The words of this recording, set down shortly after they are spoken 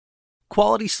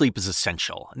Quality sleep is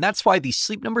essential, and that's why the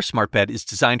Sleep Number Smart Bed is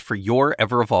designed for your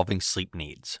ever-evolving sleep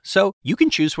needs. So you can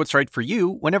choose what's right for you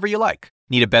whenever you like.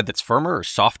 Need a bed that's firmer or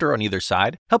softer on either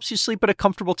side? Helps you sleep at a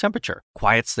comfortable temperature,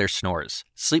 quiets their snores.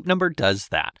 Sleep Number does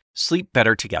that. Sleep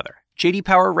better together. J.D.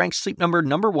 Power ranks Sleep Number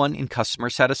 #1 in customer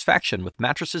satisfaction with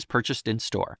mattresses purchased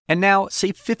in-store. And now,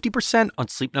 save 50% on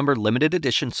Sleep Number limited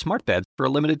edition smart beds for a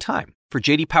limited time. For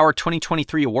J.D. Power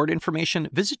 2023 award information,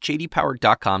 visit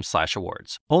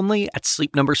jdpower.com/awards. Only at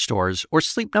Sleep Number stores or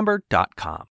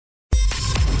sleepnumber.com.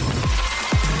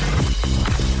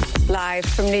 Live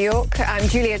from New York, I'm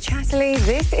Julia Chatterley.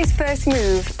 This is First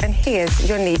Move, and here's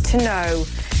your need to know.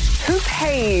 Who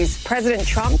pays? President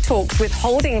Trump talks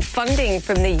withholding funding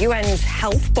from the UN's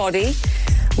health body.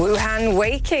 Wuhan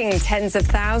waking. Tens of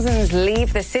thousands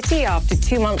leave the city after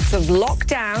 2 months of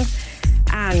lockdown.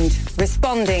 And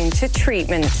responding to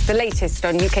treatment. The latest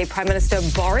on UK Prime Minister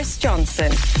Boris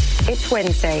Johnson. It's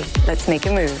Wednesday. Let's make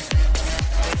a move.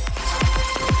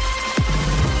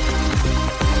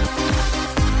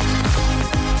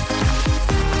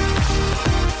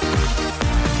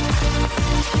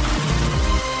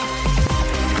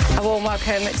 A warm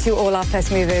welcome to all our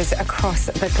first movers across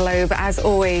the globe. As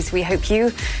always, we hope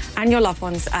you and your loved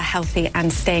ones are healthy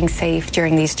and staying safe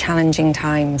during these challenging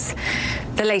times.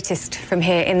 The latest from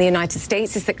here in the United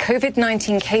States is that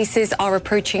COVID-19 cases are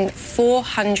approaching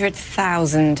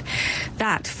 400,000.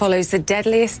 That follows the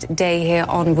deadliest day here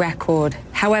on record.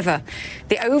 However,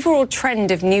 the overall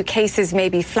trend of new cases may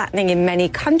be flattening in many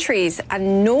countries,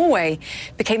 and Norway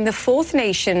became the fourth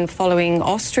nation following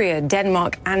Austria,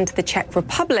 Denmark, and the Czech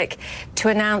Republic to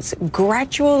announce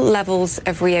gradual levels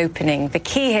of reopening. The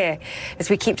key here, as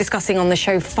we keep discussing on the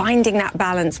show, finding that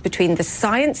balance between the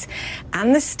science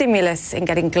and the stimulus in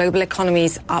getting global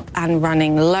economies up and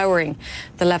running, lowering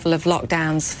the level of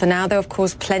lockdowns. For now, though, of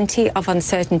course, plenty of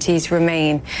uncertainties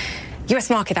remain. US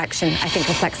market action, I think,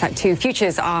 reflects that too.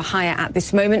 Futures are higher at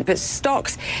this moment, but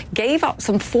stocks gave up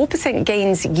some 4%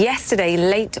 gains yesterday,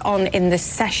 late on in the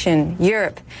session.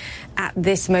 Europe at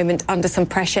this moment under some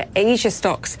pressure. Asia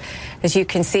stocks, as you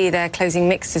can see, they're closing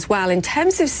mixed as well. In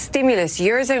terms of stimulus,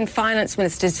 Eurozone finance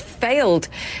ministers failed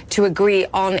to agree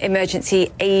on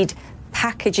emergency aid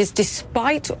packages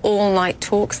despite all-night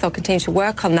talks. They'll continue to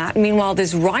work on that. Meanwhile,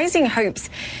 there's rising hopes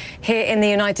here in the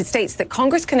United States that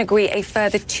Congress can agree a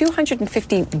further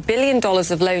 $250 billion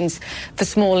of loans for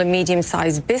small and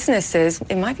medium-sized businesses.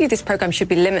 In my view, this program should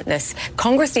be limitless.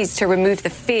 Congress needs to remove the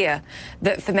fear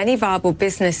that for many viable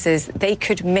businesses, they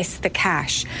could miss the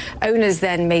cash. Owners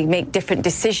then may make different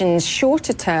decisions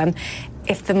shorter term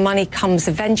if the money comes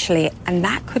eventually, and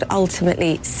that could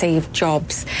ultimately save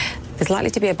jobs. There's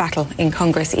likely to be a battle in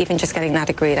Congress, even just getting that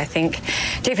agreed, I think.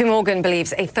 JP Morgan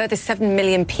believes a further 7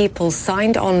 million people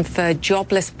signed on for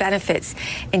jobless benefits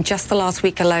in just the last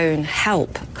week alone.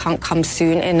 Help can't come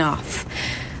soon enough.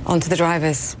 On to the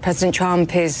drivers. President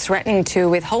Trump is threatening to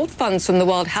withhold funds from the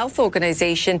World Health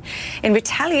Organization in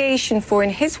retaliation for, in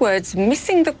his words,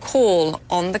 missing the call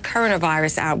on the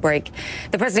coronavirus outbreak.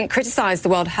 The president criticized the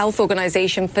World Health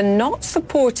Organization for not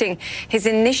supporting his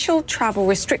initial travel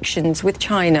restrictions with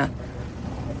China.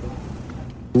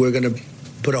 We're going to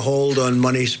put a hold on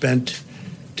money spent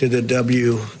to the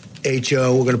WHO.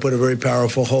 We're going to put a very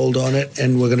powerful hold on it,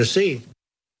 and we're going to see.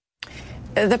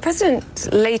 The president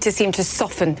later seemed to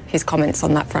soften his comments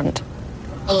on that front.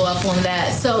 Follow up on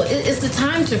that. So is the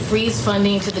time to freeze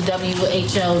funding to the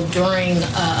WHO during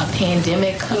a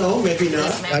pandemic? No, maybe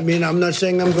not. I mean, I'm not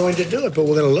saying I'm going to do it, but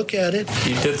we're going to look at it.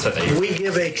 You did say that. We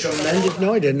give a tremendous...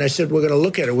 No, I didn't. I said we're going to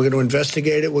look at it. We're going to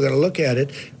investigate it. We're going to look at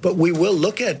it. But we will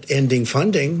look at ending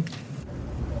funding.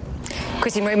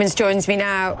 Christine Romans joins me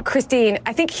now. Christine,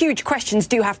 I think huge questions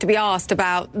do have to be asked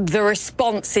about the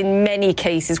response in many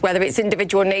cases, whether it's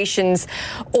individual nations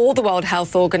or the World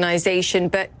Health Organization,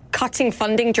 but cutting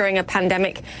funding during a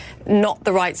pandemic, not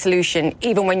the right solution,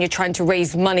 even when you're trying to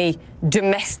raise money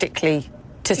domestically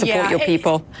to support your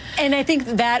people. And I think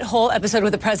that whole episode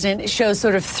with the president shows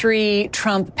sort of three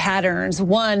Trump patterns.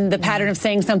 One, the pattern of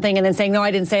saying something and then saying, no,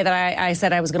 I didn't say that. I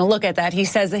said I was going to look at that. He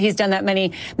says that he's done that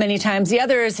many, many times. The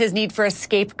other is his need for a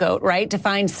scapegoat, right? To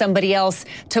find somebody else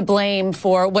to blame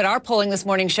for what our polling this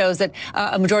morning shows that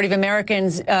a majority of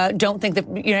Americans don't think the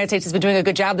United States has been doing a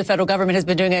good job. The federal government has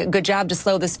been doing a good job to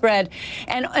slow the spread.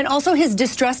 And also his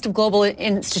distrust of global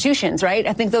institutions, right?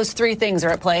 I think those three things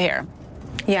are at play here.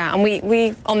 Yeah, and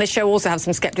we on this show also have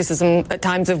some skepticism at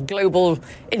times of global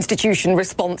institution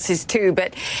responses too.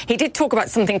 But he did talk about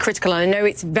something critical, and I know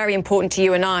it's very important to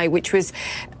you and I, which was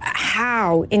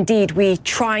how, indeed, we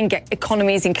try and get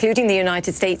economies, including the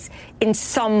United States, in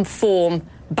some form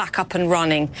back up and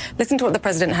running. Listen to what the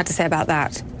president had to say about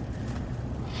that.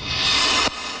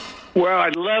 Well,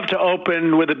 I'd love to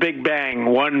open with a big bang,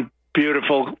 one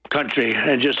beautiful country,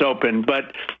 and just open.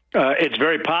 But it's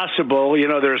very possible,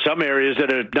 there are some areas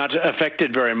that are not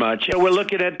affected very much. We're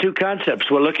looking at two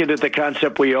concepts. We're looking at the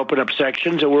concept where you open up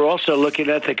sections, and we're also looking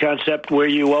at the concept where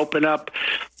you open up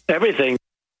everything.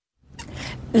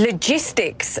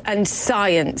 Logistics and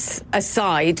science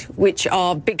aside, which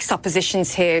are big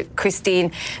suppositions here,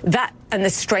 Christine, that and the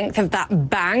strength of that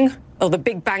bang, or the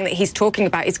big bang that he's talking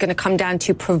about, is going to come down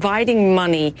to providing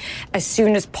money as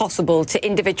soon as possible to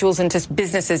individuals and to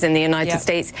businesses in the United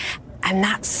States. And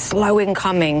that's slow in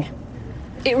coming.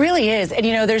 It really is. And,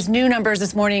 there's new numbers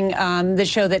this morning that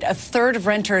show that a third of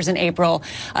renters in April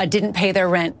didn't pay their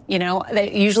rent.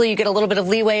 Usually you get a little bit of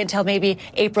leeway until maybe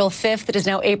April 5th. It is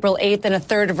now April 8th, and a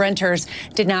third of renters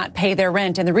did not pay their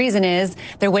rent. And the reason is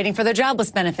they're waiting for their jobless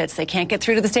benefits. They can't get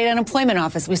through to the state unemployment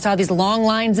office. We saw these long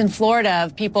lines in Florida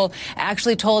of people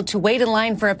actually told to wait in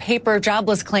line for a paper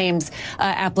jobless claims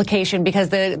application because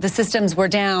the systems were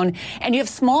down. And you have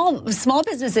small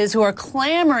businesses who are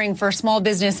clamoring for small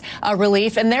business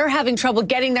relief, and they're having trouble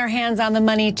getting their hands on the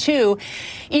money, too.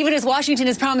 Even as Washington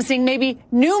is promising maybe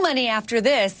new money after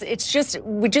this,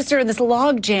 we just are in this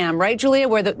log jam, right, Julia,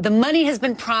 where the money has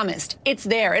been promised. It's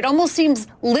there. It almost seems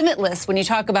limitless when you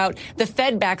talk about the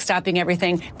Fed backstopping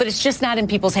everything, but it's just not in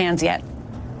people's hands yet.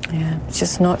 Yeah, it's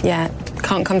just not yet.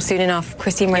 Can't come soon enough.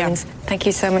 Christine Rains, thank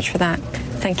you so much for that.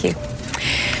 Thank you.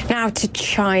 Now to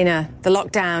China. The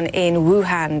lockdown in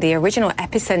Wuhan, the original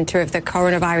epicenter of the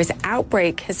coronavirus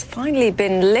outbreak, has finally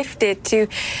been lifted to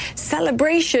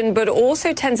celebration, but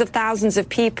also tens of thousands of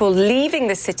people leaving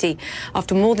the city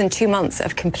after more than 2 months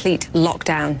of complete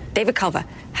lockdown. David Culver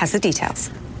has the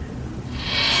details.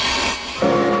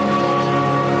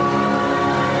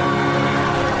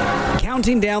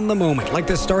 Counting down the moment like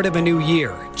the start of a new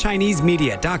year, Chinese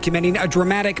media documenting a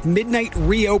dramatic midnight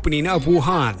reopening of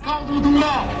Wuhan.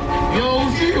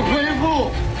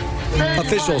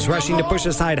 Officials rushing to push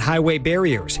aside highway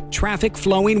barriers, traffic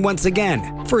flowing once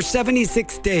again. For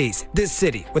 76 days, this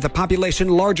city, with a population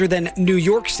larger than New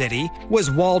York City,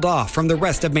 was walled off from the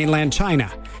rest of mainland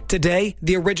China. Today,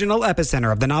 the original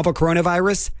epicenter of the novel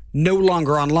coronavirus, no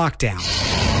longer on lockdown.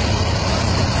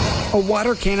 A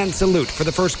water cannon salute for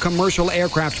the first commercial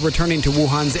aircraft returning to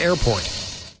Wuhan's airport.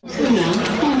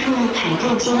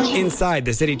 Inside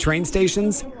the city train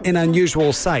stations, an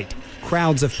unusual sight.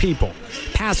 Crowds of people.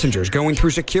 Passengers going through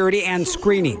security and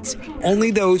screenings.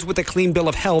 Only those with a clean bill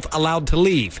of health allowed to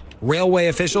leave. Railway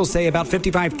officials say about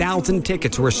 55,000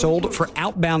 tickets were sold for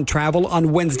outbound travel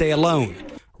on Wednesday alone.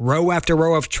 Row after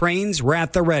row of trains were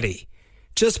at the ready.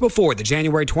 Just before the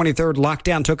January 23rd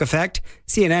lockdown took effect,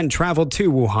 CNN traveled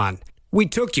to Wuhan. We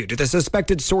took you to the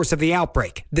suspected source of the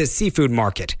outbreak, this seafood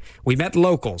market. We met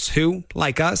locals who,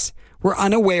 like us, were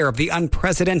unaware of the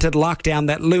unprecedented lockdown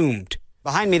that loomed.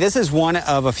 Behind me, this is one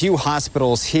of a few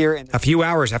hospitals here. A few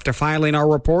hours after filing our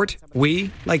report,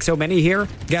 we, like so many here,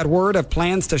 got word of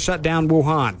plans to shut down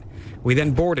Wuhan. We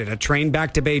then boarded a train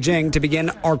back to Beijing to begin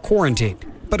our quarantine,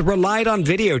 but relied on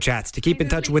video chats to keep in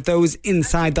touch with those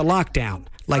inside the lockdown,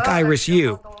 like Iris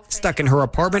Yu, stuck in her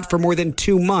apartment for more than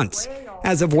 2 months.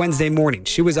 As of Wednesday morning,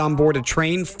 she was on board a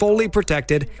train fully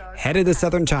protected, headed to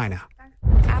southern China.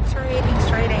 After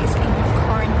 3 days in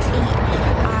quarantine,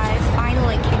 I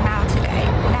finally came out today.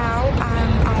 Now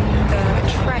I'm on the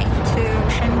train to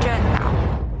Shenzhen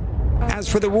now. As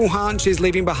for the Wuhan she's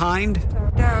leaving behind,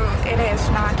 though it is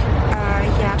not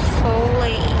yet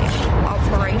fully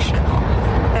operational,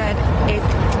 but it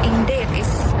indeed is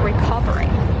recovering.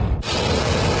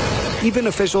 even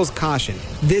officials caution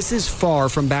this is far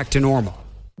from back to normal.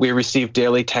 We receive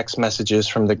daily text messages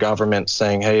from the government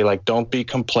saying, hey, don't be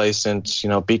complacent,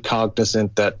 be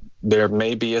cognizant that there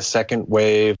may be a second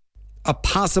wave. A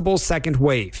possible second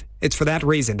wave. It's for that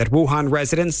reason that Wuhan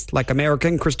residents, like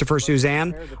American Christopher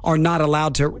Suzanne, are not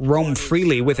allowed to roam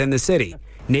freely within the city.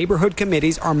 Neighborhood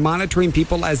committees are monitoring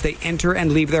people as they enter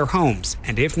and leave their homes,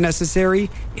 and if necessary,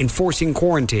 enforcing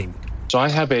quarantine. So I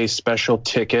have a special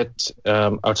ticket.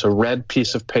 It's a red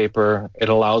piece of paper. It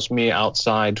allows me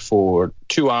outside for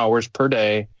 2 hours per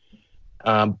day,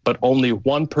 but only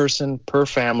one person per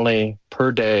family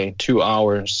per day, 2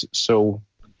 hours. So,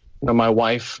 my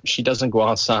wife, she doesn't go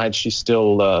outside. She's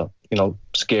still,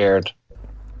 scared.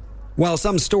 While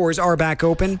some stores are back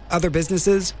open, other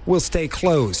businesses will stay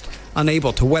closed,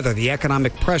 unable to weather the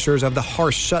economic pressures of the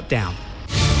harsh shutdown.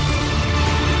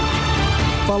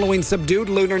 Following subdued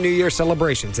Lunar New Year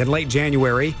celebrations in late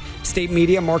January, state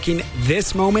media marking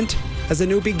this moment as a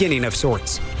new beginning of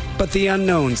sorts. But the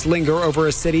unknowns linger over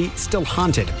a city still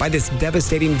haunted by this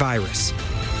devastating virus.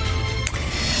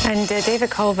 And David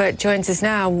Culver joins us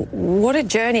now. What a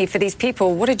journey for these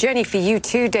people. What a journey for you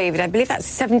too, David. I believe that's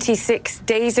 76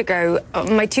 days ago.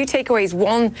 My two takeaways: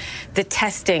 one, the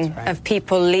testing of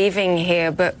people leaving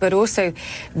here, but also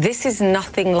this is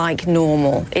nothing like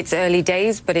normal. It's early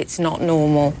days, but it's not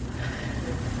normal.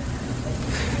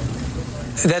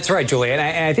 That's right, Julia.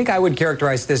 And I think I would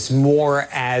characterize this more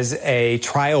as a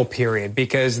trial period,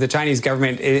 because the Chinese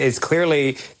government is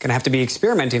clearly going to have to be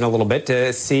experimenting a little bit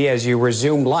to see, as you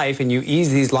resume life and you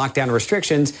ease these lockdown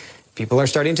restrictions, people are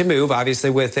starting to move.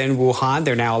 Obviously, within Wuhan,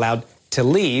 they're now allowed to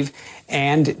leave.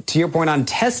 And to your point on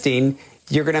testing,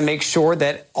 you're going to make sure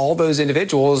that all those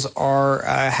individuals are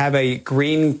have a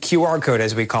green QR code,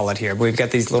 as we call it here. We've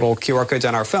got these little QR codes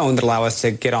on our phone that allow us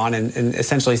to get on and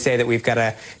essentially say that we've got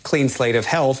a clean slate of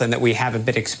health and that we haven't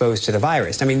been exposed to the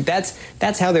virus. I mean,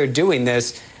 that's how they're doing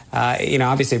this.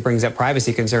 Obviously it brings up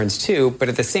privacy concerns too, but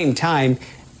at the same time,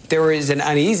 there is an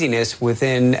uneasiness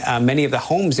within many of the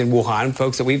homes in Wuhan,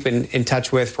 folks that we've been in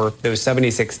touch with for those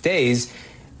 76 days,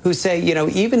 who say,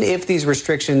 even if these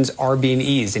restrictions are being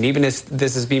eased and even if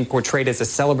this is being portrayed as a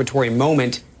celebratory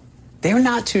moment, they're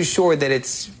not too sure that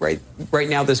it's right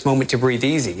now this moment to breathe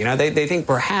easy. They think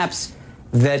perhaps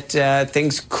that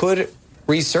things could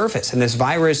resurface and this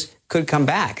virus could come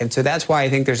back. And so that's why I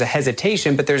think there's a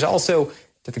hesitation. But there's also,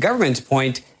 to the government's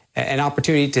point, an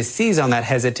opportunity to seize on that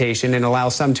hesitation and allow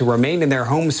some to remain in their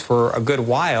homes for a good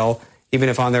while, even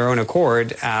if on their own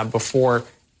accord, before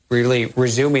really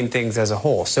resuming things as a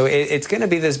whole. So it's going to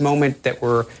be this moment that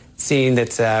we're seeing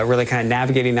that's really kind of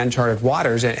navigating uncharted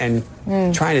waters and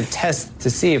trying to test to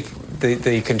see if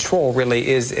the control really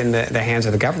is in the hands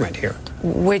of the government here.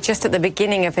 We're just at the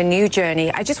beginning of a new journey.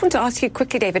 I just want to ask you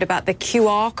quickly, David, about the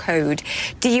QR code.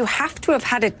 Do you have to have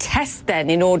had a test then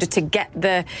in order to get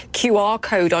the QR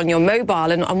code on your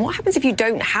mobile? And what happens if you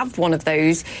don't have one of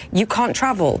those? You can't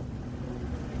travel.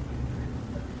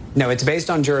 No, it's based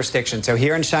on jurisdiction. So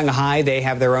here in Shanghai, they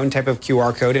have their own type of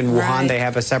QR code. In Wuhan, they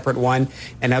have a separate one.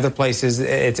 In other places,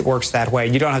 it works that way.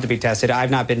 You don't have to be tested.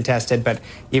 I've not been tested, but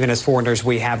even as foreigners,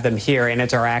 we have them here. And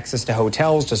it's our access to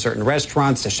hotels, to certain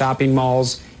restaurants, to shopping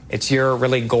malls. It's your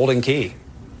really golden key.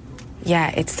 Yeah,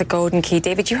 it's the golden key.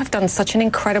 David, you have done such an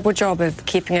incredible job of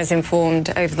keeping us informed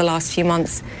over the last few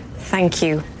months. Thank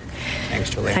you.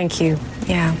 Thanks, Julia. Thank you.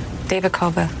 Yeah, David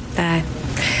Culver there.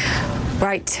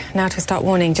 Right, now to a start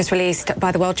warning just released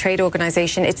by the World Trade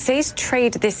Organization. It says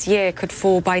trade this year could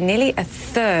fall by nearly a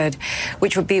third,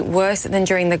 which would be worse than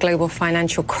during the global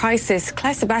financial crisis.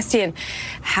 Claire Sebastian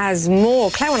has more.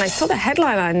 Claire, when I saw the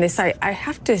headline on this, I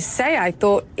have to say I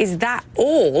thought, is that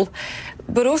all?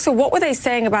 But also, what were they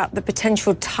saying about the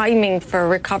potential timing for a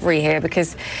recovery here?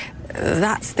 Because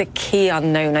that's the key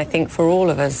unknown, I think, for all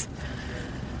of us.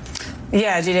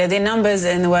 Yeah, Julia, the numbers,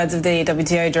 in the words of the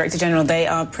WTO Director General, they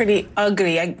are pretty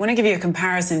ugly. I want to give you a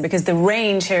comparison because the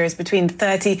range here is between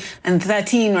 13% and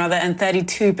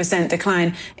 32%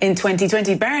 decline in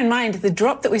 2020. Bear in mind, the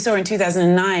drop that we saw in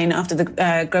 2009 after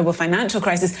the global financial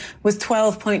crisis was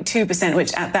 12.2%,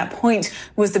 which at that point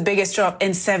was the biggest drop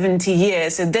in 70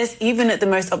 years. So this, even at the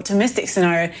most optimistic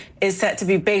scenario, is set to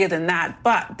be bigger than that.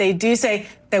 But they do say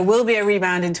there will be a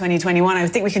rebound in 2021. I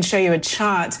think we can show you a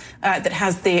chart that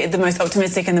has the most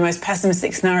optimistic and the most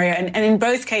pessimistic scenario. And in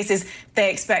both cases, they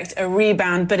expect a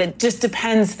rebound, but it just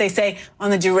depends, they say,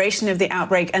 on the duration of the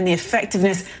outbreak and the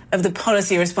effectiveness of the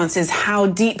policy responses, how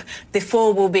deep the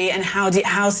fall will be and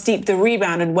how steep the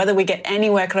rebound, and whether we get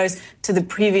anywhere close to the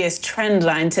previous trend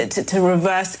line to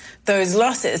reverse those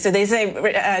losses. So they say,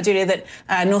 Julia,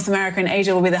 that North America and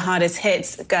Asia will be the hardest hit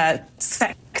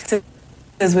sectors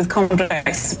with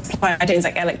complex supply chains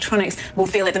like electronics will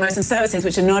feel it the most, and services,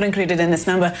 which are not included in this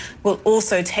number, will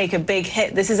also take a big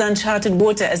hit. This is uncharted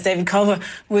water, as David Culver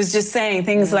was just saying.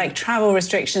 Things like travel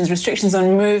restrictions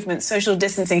on movement, social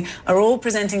distancing are all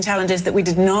presenting challenges that we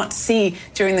did not see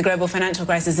during the global financial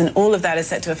crisis, and all of that is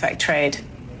set to affect trade.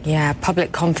 Yeah,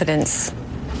 public confidence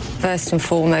first and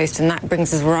foremost, and that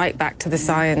brings us right back to the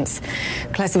science.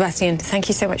 Claire Sebastian, thank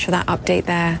you so much for that update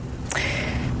there.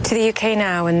 To the UK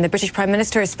now, and the British Prime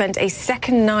Minister has spent a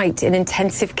second night in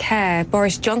intensive care.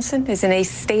 Boris Johnson is in a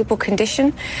stable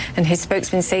condition, and his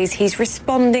spokesman says he's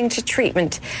responding to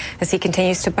treatment as he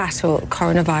continues to battle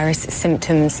coronavirus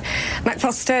symptoms. Max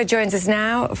Foster joins us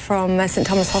now from St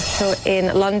Thomas Hospital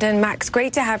in London. Max,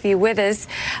 great to have you with us.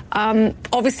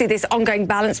 Obviously, this ongoing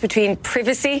balance between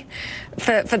privacy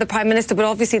for the Prime Minister, but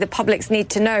obviously the public's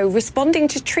need to know. Responding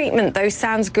to treatment, though,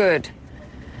 sounds good.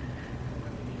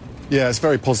 Yeah, it's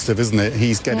very positive, isn't it?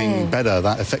 He's getting better.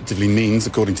 That effectively means,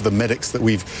 according to the medics that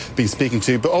we've been speaking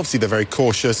to, but obviously they're very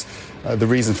cautious. The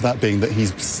reason for that being that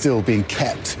he's still being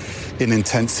kept in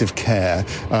intensive care,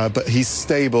 but he's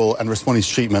stable and responding to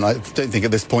treatment. I don't think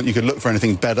at this point you could look for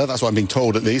anything better. That's what I'm being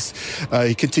told, at least.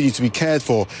 He continues to be cared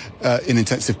for in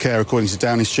intensive care, according to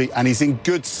Downing Street, and he's in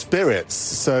good spirits,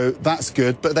 so that's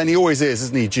good. But then he always is,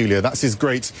 isn't he, Julia? That's his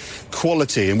great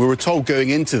quality, and we were told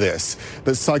going into this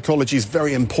that psychology is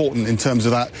very important in terms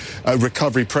of that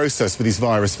recovery process for these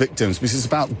virus victims, because it's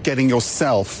about getting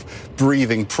yourself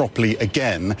breathing properly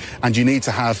again, and you need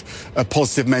to have a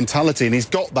positive mentality, and he's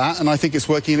got that, and I think it's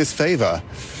working in his favour.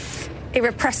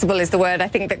 Irrepressible is the word I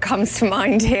think that comes to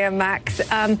mind here, Max.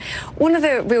 One of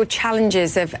the real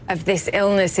challenges of this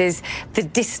illness is the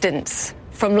distance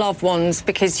from loved ones,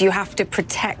 because you have to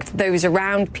protect those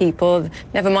around people,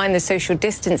 never mind the social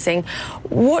distancing.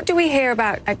 What do we hear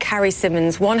about Carrie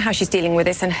Symonds? One, how she's dealing with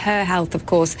this, and her health, of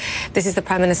course. This is the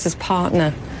Prime Minister's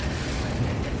partner.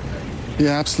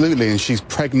 Yeah, absolutely. And she's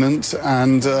pregnant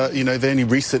and, they only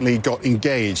recently got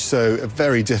engaged. So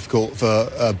very difficult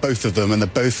for both of them, and they're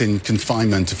both in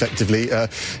confinement, effectively.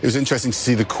 It was interesting to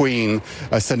see the Queen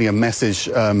sending a message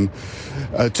to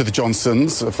the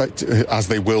Johnsons, as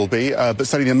they will be, but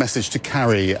sending a message to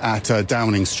Carrie at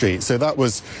Downing Street. So that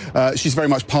was, she's very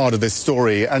much part of this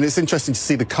story. And it's interesting to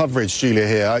see the coverage, Julia,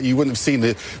 here. You wouldn't have seen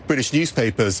the British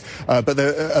newspapers, but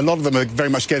a lot of them are very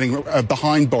much getting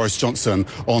behind Boris Johnson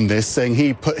on this, saying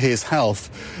he put his health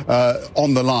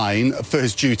on the line for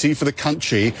his duty, for the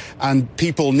country, and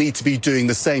people need to be doing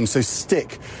the same. So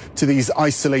stick to these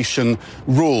isolation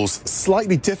rules.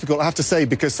 Slightly difficult, I have to say,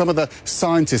 because some of the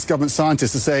scientists, government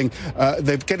scientists, are saying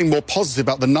they're getting more positive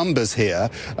about the numbers here.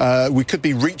 We could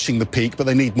be reaching the peak, but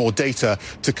they need more data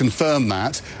to confirm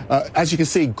that. As you can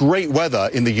see, great weather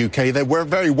in the UK. They were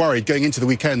very worried going into the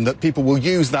weekend that people will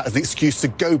use that as an excuse to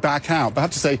go back out. But I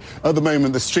have to say, at the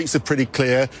moment, the streets are pretty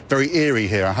clear, very eerie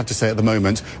here, I have to say, at the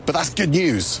moment. But that's good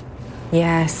news.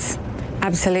 Yes,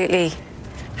 absolutely.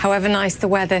 However nice the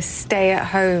weather, stay at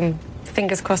home.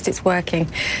 Fingers crossed it's working.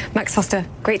 Max Foster,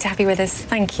 great to have you with us.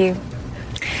 Thank you.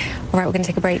 All right, we're going to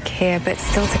take a break here, but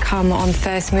still to come on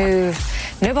First Move.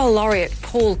 Nobel laureate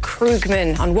Paul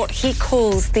Krugman on what he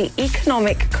calls the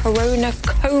economic corona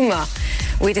coma.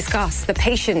 We discuss the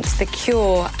patient, the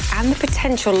cure, and the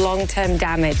potential long-term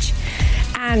damage.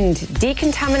 And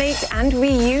decontaminate and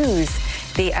reuse.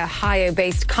 The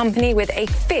Ohio-based company with a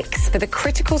fix for the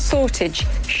critical shortage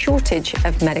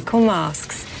of medical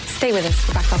masks. Stay with us.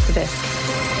 We're back after this.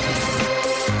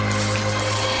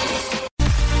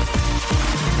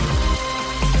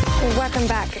 Welcome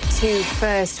back to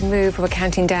First Move. We're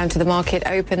counting down to the market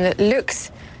open that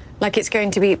looks like it's going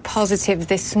to be positive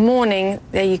this morning.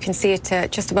 There you can see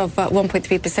it just above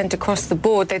 1.3% across the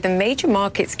board, though the major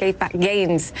markets gave back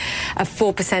gains of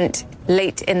 4%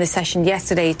 late in the session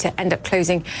yesterday to end up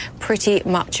closing pretty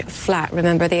much flat.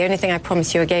 Remember, the only thing I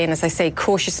promise you again, as I say,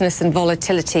 cautiousness and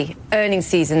volatility. Earnings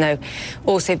season, though,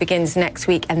 also begins next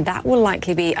week, and that will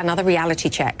likely be another reality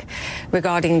check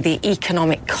regarding the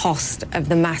economic cost of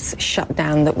the mass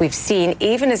shutdown that we've seen,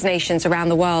 even as nations around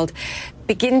the world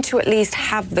begin to at least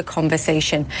have the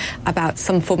conversation about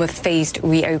some form of phased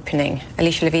reopening.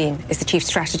 Alicia Levine is the Chief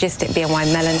Strategist at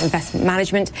BNY Mellon Investment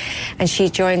Management, and she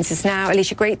joins us now.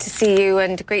 Alicia, great to see you,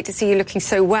 and great to see you looking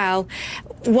so well.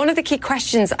 One of the key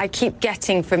questions I keep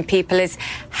getting from people is,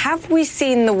 have we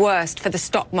seen the worst for the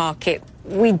stock market?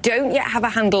 We don't yet have a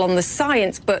handle on the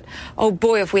science, but oh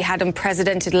boy, have we had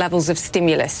unprecedented levels of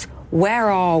stimulus. Where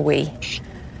are we?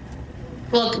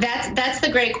 Look, that's the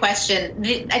great question.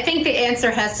 I think the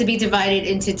answer has to be divided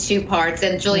into two parts.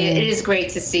 And Julia, it is great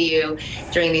to see you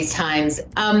during these times.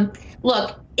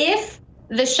 Look, if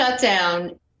the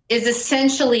shutdown is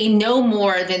essentially no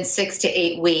more than 6 to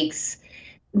 8 weeks,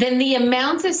 then the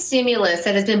amount of stimulus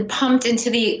that has been pumped into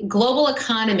the global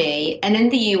economy and in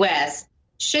the U.S.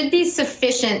 should be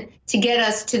sufficient to get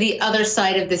us to the other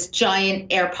side of this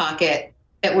giant air pocket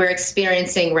that we're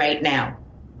experiencing right now.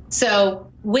 So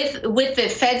with the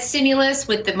Fed stimulus,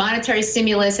 with the monetary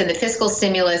stimulus and the fiscal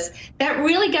stimulus, that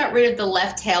really got rid of the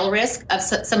left tail risk of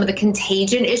some of the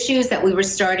contagion issues that we were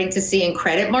starting to see in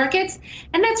credit markets.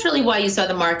 And that's really why you saw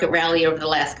the market rally over the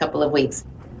last couple of weeks.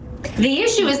 The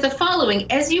issue is the following.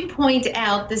 As you point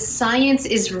out, the science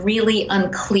is really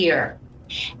unclear.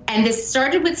 And this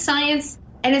started with science,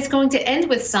 and it's going to end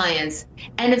with science.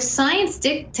 And if science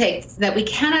dictates that we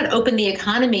cannot open the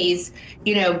economies,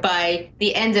 by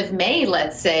the end of May,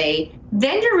 let's say,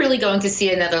 then you're really going to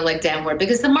see another leg downward,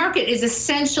 because the market is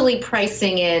essentially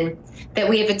pricing in that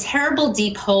we have a terrible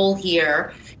deep hole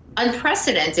here,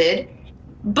 unprecedented,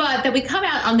 but that we come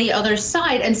out on the other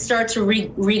side and start to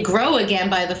regrow again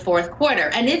by the fourth quarter.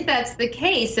 And if that's the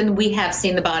case, then we have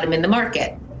seen the bottom in the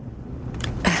market.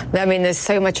 I mean, there's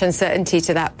so much uncertainty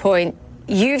to that point.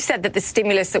 You've said that the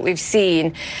stimulus that we've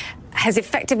seen has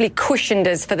effectively cushioned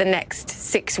us for the next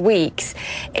 6 weeks.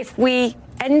 If we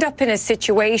end up in a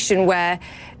situation where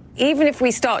even if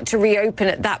we start to reopen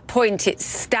at that point, it's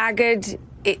staggered,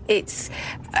 it's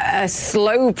a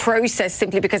slow process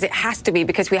simply because it has to be,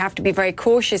 because we have to be very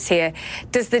cautious here.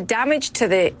 Does the damage to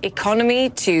the economy,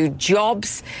 to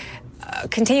jobs,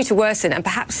 continue to worsen and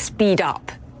perhaps speed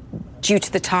up due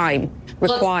to the time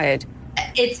required?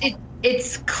 Look,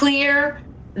 it's clear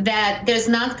that there's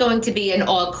not going to be an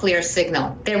all-clear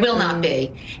signal. There will not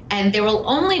be. And there will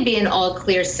only be an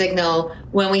all-clear signal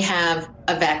when we have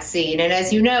a vaccine. And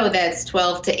as you know, that's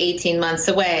 12 to 18 months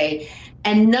away.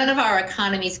 And none of our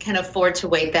economies can afford to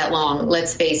wait that long,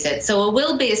 let's face it. So it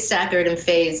will be a staggered and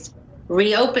phased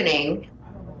reopening.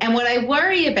 And what I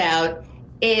worry about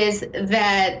is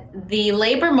that the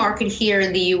labor market here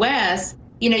in the U.S.,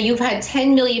 you've had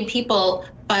 10 million people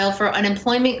file for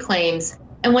unemployment claims.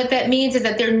 And what that means is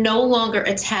that they're no longer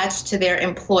attached to their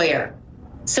employer.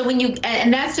 So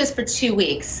and that's just for 2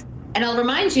 weeks. And I'll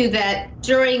remind you that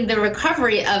during the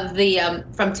recovery of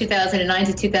from 2009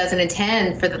 to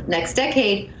 2010 for the next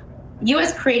decade,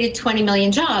 U.S. created 20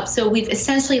 million jobs. So we've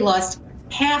essentially lost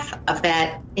half of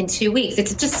that in 2 weeks.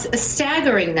 It's just a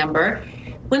staggering number.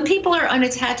 When people are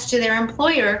unattached to their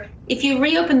employer, if you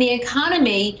reopen the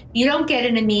economy, you don't get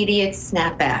an immediate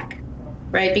snapback,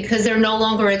 right? Because they're no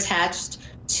longer attached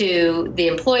to the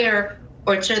employer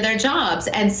or to their jobs.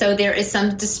 And so there is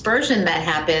some dispersion that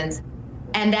happens.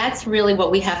 And that's really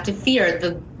what we have to fear.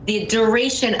 The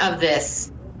duration of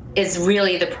this is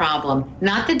really the problem,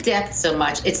 not the depth so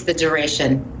much, it's the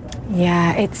duration.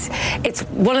 Yeah, it's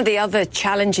one of the other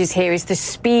challenges here is the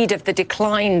speed of the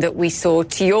decline that we saw.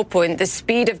 To your point, the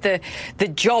speed of the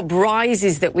job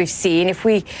rises that we've seen. If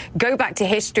we go back to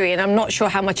history, and I'm not sure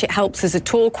how much it helps us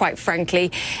at all, quite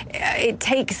frankly, it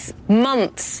takes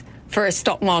months for a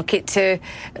stock market to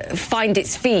find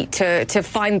its feet, to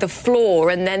find the floor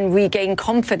and then regain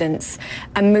confidence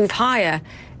and move higher.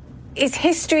 Is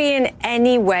history in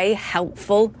any way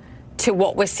helpful to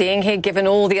what we're seeing here, given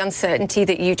all the uncertainty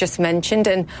that you just mentioned?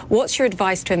 And what's your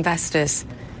advice to investors?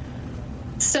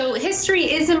 So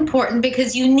history is important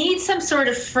because you need some sort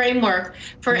of framework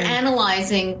for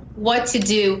analyzing what to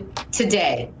do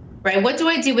today, right? What do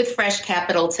I do with fresh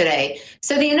capital today?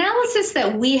 So the analysis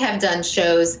that we have done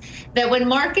shows that when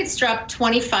markets drop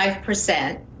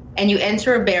 25% and you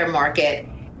enter a bear market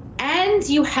and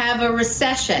you have a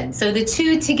recession, so the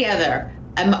two together,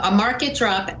 a market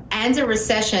drop and a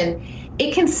recession,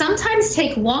 it can sometimes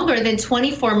take longer than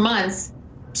 24 months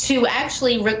to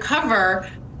actually recover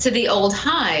to the old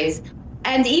highs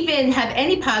and even have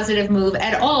any positive move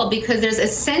at all, because there's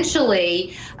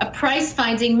essentially a price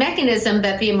finding mechanism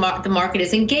that the market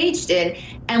is engaged in.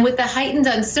 And with the heightened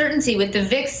uncertainty, with the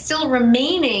VIX still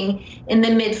remaining in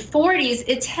the mid 40s,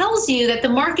 it tells you that the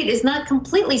market is not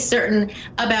completely certain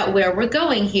about where we're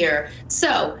going here.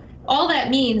 So all that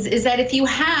means is that if you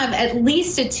have at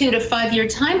least a 2 to 5 year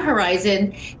time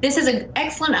horizon, this is an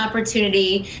excellent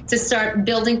opportunity to start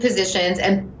building positions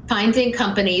and finding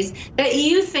companies that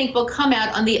you think will come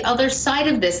out on the other side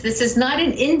of this. This is not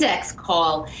an index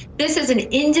call. This is an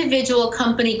individual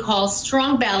company call,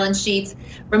 strong balance sheets,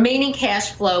 remaining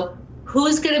cash flow.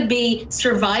 Who's going to be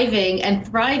surviving and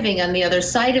thriving on the other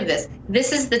side of this?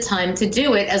 This is the time to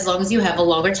do it as long as you have a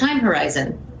longer time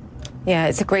horizon. Yeah,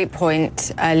 it's a great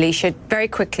point, Alicia. Very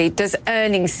quickly, does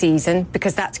earnings season,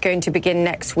 because that's going to begin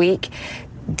next week,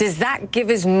 does that give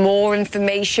us more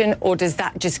information, or does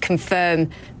that just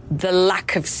confirm the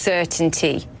lack of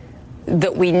certainty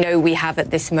that we know we have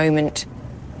at this moment?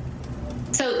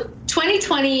 So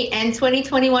 2020 and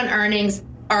 2021 earnings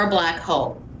are a black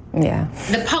hole. Yeah.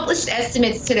 The published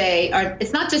estimates today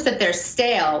it's not just that they're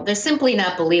stale, they're simply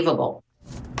not believable.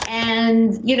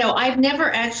 And, I've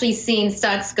never actually seen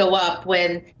stocks go up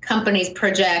when companies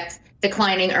project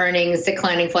declining earnings,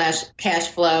 declining cash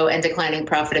flow, and declining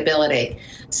profitability.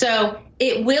 So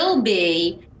it will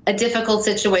be a difficult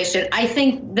situation. I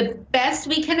think the best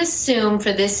we can assume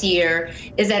for this year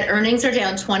is that earnings are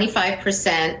down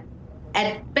 25%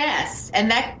 at best.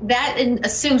 And that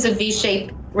assumes a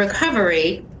V-shaped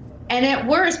recovery. And at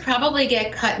worst, probably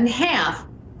get cut in half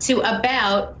to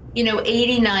about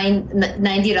 $89,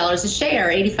 $90 a share,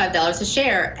 $85 a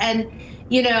share. And,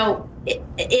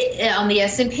 on the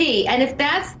S&P. And if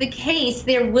that's the case,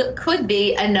 there could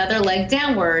be another leg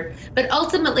downward. But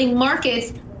ultimately,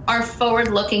 markets are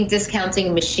forward-looking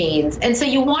discounting machines. And so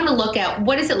you want to look at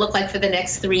what does it look like for the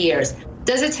next 3 years?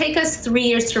 Does it take us 3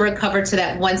 years to recover to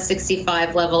that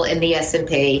 165 level in the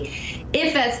S&P?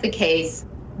 If that's the case,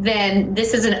 then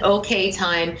this is an okay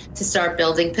time to start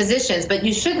building positions. But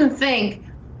you shouldn't think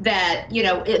that,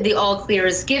 the all clear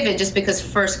is given just because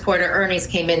first quarter earnings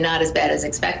came in not as bad as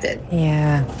expected.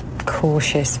 Yeah,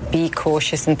 cautious. Be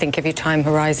cautious and think of your time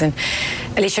horizon.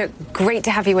 Alicia, great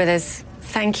to have you with us.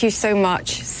 Thank you so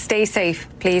much. Stay safe,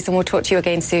 please, and we'll talk to you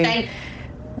again soon.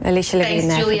 Alicia Levine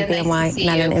there Julia. from BNY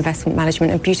Mellon Investment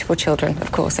Management, and beautiful children,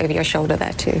 of course, over your shoulder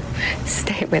there too.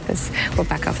 Stay with us. We're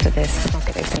back after this. The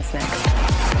market opens next.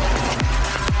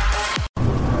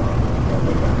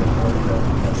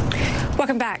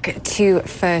 Welcome back to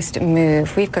First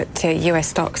Move. We've got US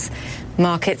stocks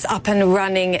markets up and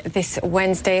running this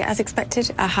Wednesday. As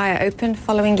expected, a higher open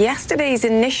following yesterday's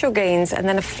initial gains and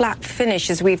then a flat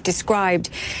finish, as we've described.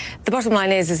 The bottom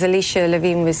line is, as Alicia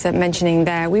Levine was mentioning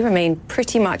there, we remain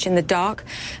pretty much in the dark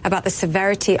about the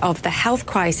severity of the health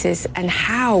crisis and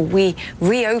how we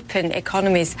reopen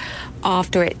economies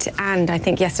after it. And I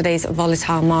think yesterday's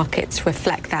volatile markets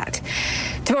reflect that.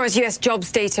 Tomorrow's US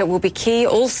jobs data will be key.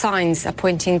 All signs are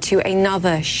pointing to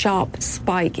another sharp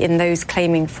spike in those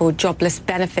claiming for jobless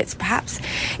benefits, perhaps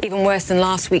even worse than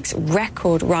last week's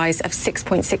record rise of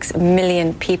 6.6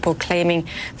 million people claiming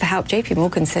for help. JP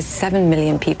Morgan says 7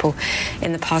 million people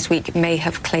in the past week may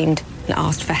have claimed and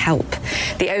asked for help.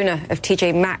 The owner of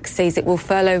TJ Maxx says it will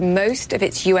furlough most of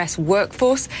its US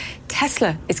workforce.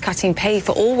 Tesla is cutting pay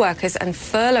for all workers and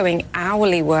furloughing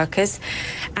hourly workers.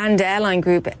 And airline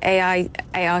group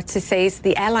IATA says,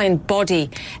 the airline body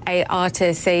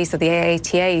IATA says, or the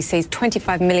IATA says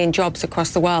 25 million jobs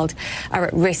across the world are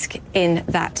at risk in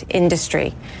that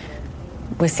industry.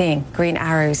 We're seeing green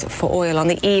arrows for oil on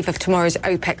the eve of tomorrow's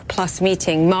OPEC Plus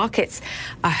meeting. Markets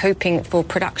are hoping for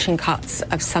production cuts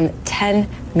of some 10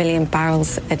 million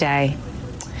barrels a day.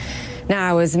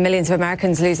 Now, as millions of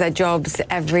Americans lose their jobs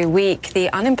every week, the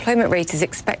unemployment rate is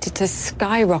expected to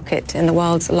skyrocket in the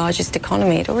world's largest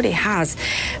economy. It already has.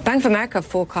 Bank of America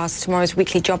forecasts tomorrow's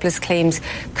weekly jobless claims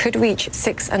could reach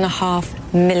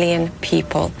 6.5 million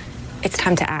people. It's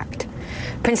time to act.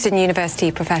 Princeton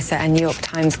University professor and New York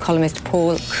Times columnist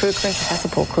Paul Krugman, Professor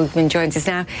Paul Krugman, joins us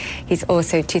now. He's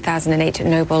also 2008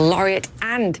 Nobel laureate,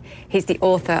 and he's the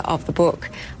author of the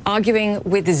book Arguing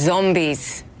with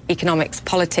Zombies: Economics,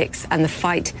 Politics, and the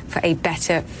Fight for a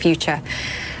Better Future.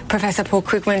 Professor Paul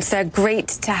Krugman, sir, great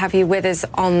to have you with us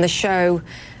on the show.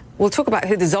 We'll talk about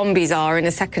who the zombies are in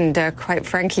a second, quite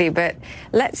frankly, but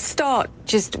let's start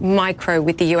just micro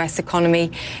with the US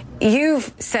economy.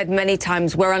 You've said many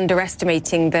times we're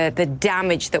underestimating the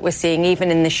damage that we're seeing,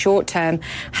 even in the short term.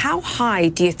 How high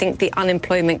do you think the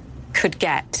unemployment could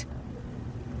get?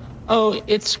 Oh,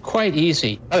 it's quite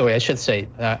easy. By the way, I should say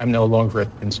I'm no longer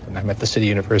at Princeton. I'm at the City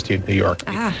University of New York.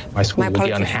 My school would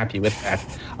be unhappy with that.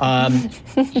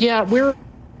 Yeah,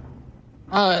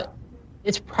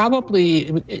 it's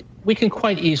probably, we can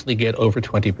quite easily get over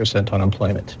 20%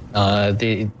 unemployment.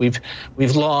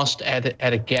 We've lost at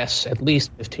a guess at least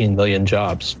 15 million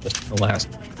jobs just in the last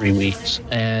 3 weeks,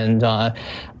 and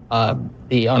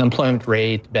the unemployment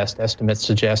rate, best estimates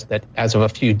suggest that as of a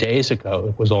few days ago,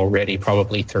 it was already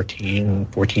probably 13,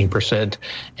 14%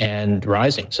 and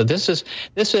rising. So this is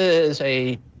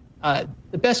the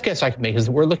best guess I can make is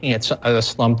that we're looking at a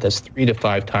slump that's 3 to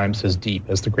 5 times as deep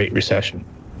as the Great Recession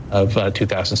of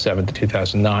 2007 to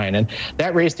 2009. And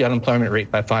that raised the unemployment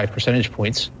rate by 5 percentage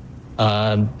points.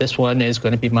 This one is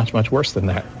going to be much, much worse than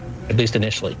that, at least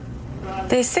initially.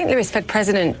 The St. Louis Fed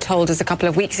president told us a couple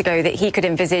of weeks ago that he could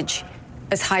envisage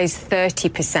as high as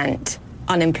 30%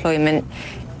 unemployment.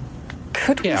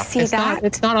 Could we see that?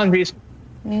 It's not unreasonable.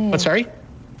 What, sorry?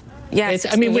 Yes,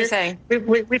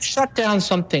 we've shut down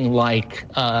something like,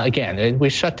 we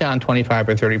shut down 25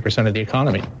 or 30% of the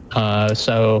economy.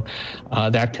 So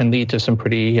that can lead to some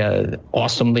pretty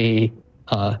awesomely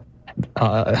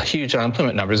huge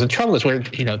unemployment numbers. The trouble is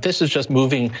this is just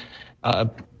moving.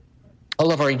 All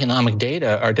of our economic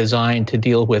data are designed to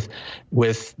deal with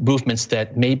movements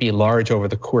that may be large over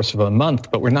the course of a month,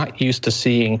 but we're not used to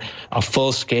seeing a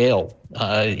full scale,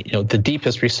 the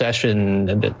deepest recession,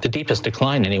 the deepest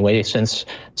decline anyway, since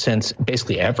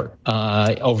basically ever,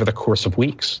 over the course of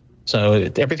weeks. So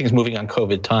everything's moving on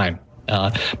COVID time,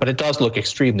 but it does look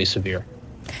extremely severe.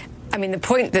 I mean, the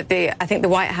point that I think the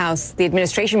White House, the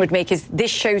administration would make is this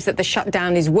shows that the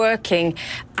shutdown is working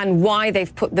and why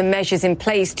they've put the measures in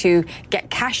place to get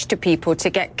cash to people, to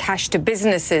get cash to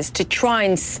businesses, to try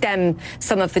and stem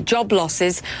some of the job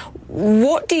losses.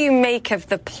 What do you make of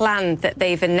the plan that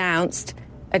they've announced?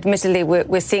 Admittedly,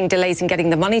 we're seeing delays in getting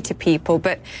the money to people,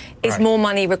 but is more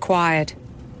money required?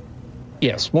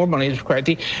 Yes, more money is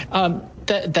required.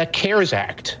 the CARES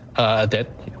Act that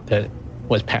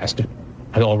was passed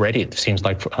already, it seems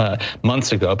like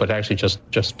months ago, but actually just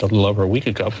a little over a week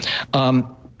ago,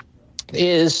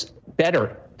 is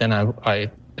better than I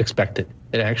expected.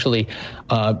 It actually,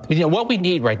 what we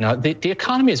need right now, the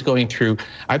economy is going through,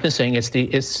 I've been saying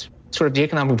it's sort of the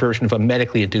economic version of a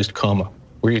medically induced coma,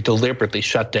 where you deliberately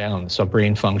shut down some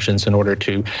brain functions in order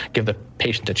to give the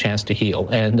patient a chance to heal.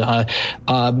 And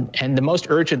the most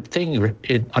urgent thing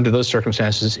under those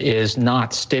circumstances is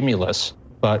not stimulus,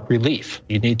 but relief.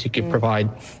 You need to provide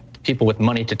people with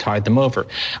money to tide them over.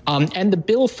 And the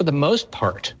bill, for the most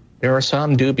part, there are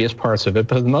some dubious parts of it,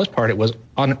 but for the most part, it was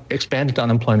expanded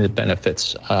unemployment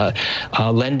benefits,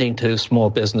 lending to small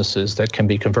businesses that can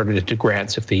be converted into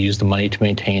grants if they use the money to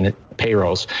maintain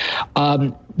payrolls.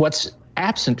 What's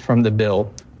absent from the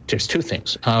bill, there's two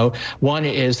things. One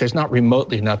is there's not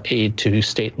remotely enough aid to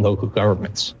state and local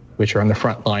governments, which are on the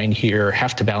front line here,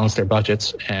 have to balance their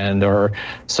budgets and are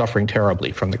suffering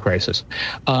terribly from the crisis.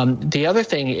 The other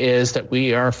thing is that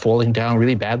we are falling down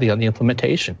really badly on the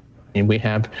implementation. I mean, we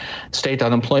have state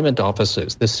unemployment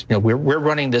offices. We're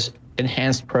running this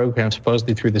enhanced program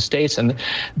supposedly through the states, and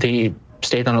the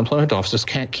state unemployment offices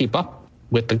can't keep up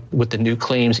with the new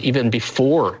claims even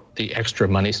before the extra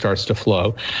money starts to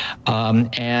flow.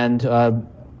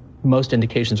 Most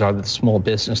indications are that small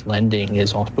business lending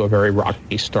is off to a very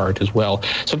rocky start as well.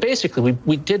 So basically,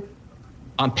 we did,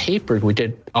 on paper, we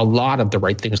did a lot of the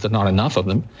right things, but not enough of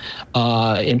them.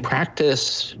 In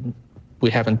practice, we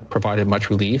haven't provided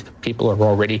much relief. People are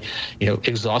already,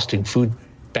 exhausting food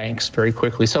banks very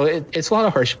quickly. So it's a lot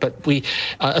of hardship, but we,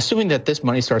 assuming that this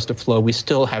money starts to flow, we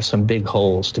still have some big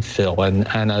holes to fill.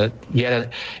 And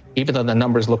yet, even though the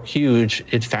numbers look huge,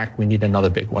 in fact, we need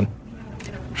another big one.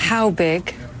 How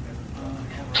big?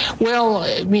 Well,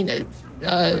 I mean,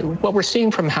 what we're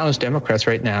seeing from House Democrats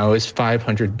right now is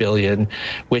 $500 billion,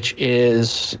 which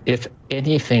is, if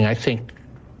anything, I think,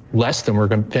 less than we're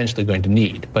eventually going to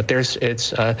need. But there's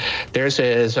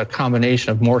a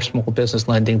combination of more small business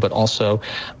lending, but also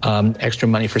extra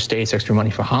money for states, extra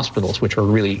money for hospitals, which are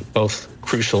really both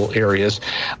crucial areas.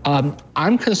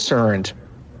 I'm concerned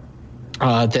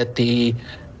that the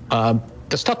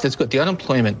stuff that's good, the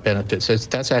unemployment benefits,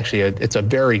 that's actually it's a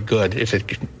very good, if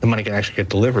the money can actually get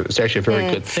delivered, it's actually a very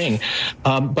good thing.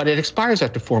 But it expires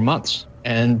after 4 months.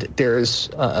 And there's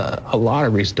a lot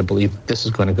of reason to believe this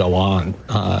is going to go on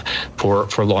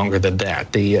for longer than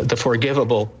that. The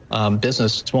forgivable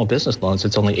small business loans,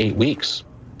 it's only 8 weeks.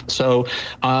 So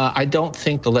I don't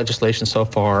think the legislation so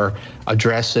far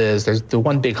addresses. There's the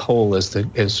one big hole is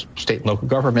state and local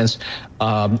governments,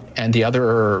 and the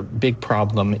other big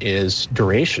problem is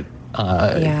duration.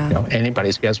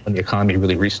 Anybody's guess when the economy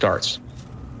really restarts.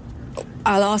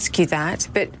 I'll ask you that,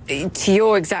 but to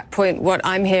your exact point, what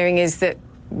I'm hearing is that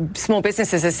small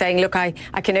businesses are saying, look, I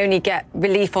can only get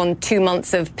relief on 2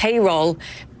 months of payroll.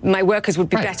 My workers would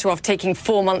be better off taking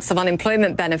 4 months of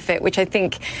unemployment benefit, which I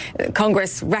think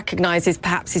Congress recognizes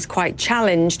perhaps is quite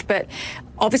challenged. But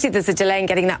obviously there's a delay in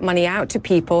getting that money out to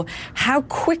people. How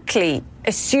quickly,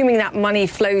 assuming that money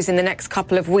flows in the next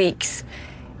couple of weeks,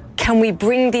 can we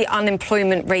bring the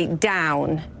unemployment rate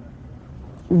down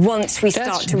once we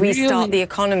start to restart the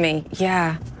economy?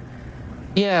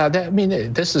 Yeah,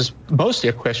 this is mostly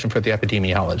a question for the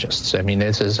epidemiologists. I mean,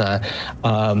 this is,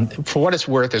 for what it's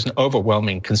worth, there's an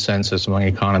overwhelming consensus among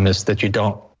economists that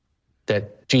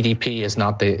that GDP is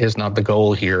not the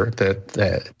goal here.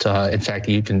 That in fact,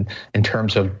 even in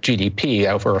terms of GDP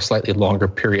over a slightly longer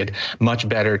period, much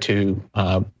better to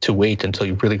wait until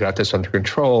you've really got this under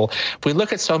control. If we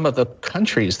look at some of the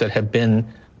countries that have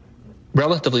been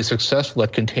relatively successful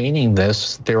at containing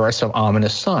this, there are some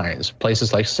ominous signs.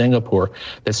 Places like Singapore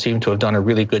that seem to have done a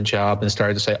really good job and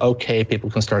started to say, okay, people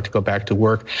can start to go back to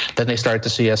work. Then they started to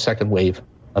see a second wave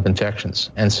of infections.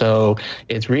 And so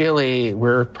it's really,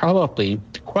 we're probably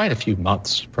quite a few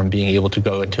months from being able to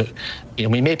go into,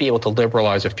 we may be able to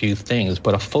liberalize a few things,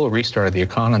 but a full restart of the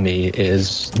economy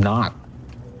is not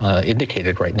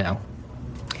indicated right now.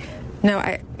 No,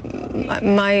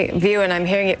 my view, and I'm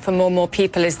hearing it from more and more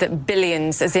people, is that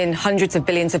billions, as in hundreds of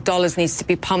billions of dollars, needs to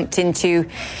be pumped into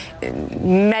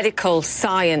medical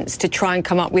science to try and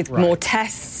come up with more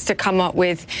tests, to come up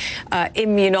with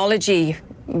immunology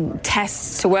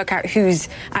tests to work out who's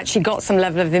actually got some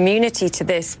level of immunity to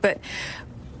this. But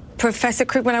Professor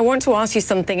Krugman, I want to ask you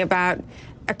something about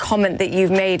a comment that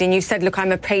you've made, and you said, look,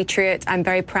 I'm a patriot, I'm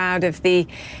very proud of the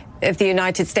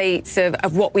United States,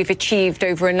 of what we've achieved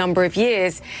over a number of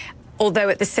years, although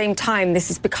at the same time this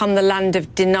has become the land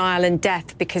of denial and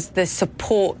death because the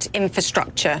support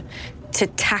infrastructure to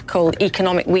tackle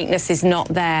economic weakness is not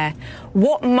there.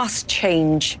 What must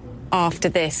change after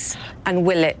this, and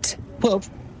will it? Well,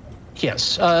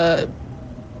 yes.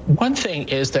 One thing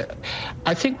is that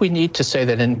I think we need to say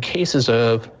that in cases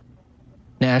of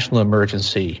national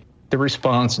emergency, the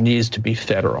response needs to be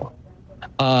federal.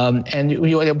 And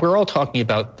we're all talking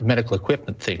about the medical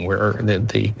equipment thing, where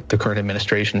the current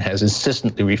administration has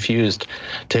insistently refused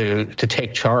to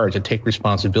take charge and take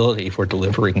responsibility for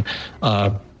delivering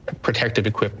protective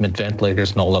equipment,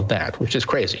 ventilators, and all of that, which is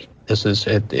crazy. This is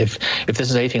if this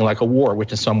is anything like a war,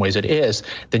 which in some ways it is,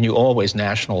 then you always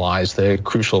nationalize the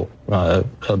crucial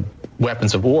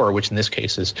weapons of war, which in this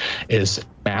case is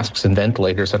masks and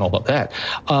ventilators and all of that.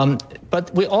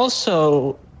 But we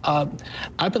also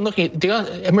I've been looking at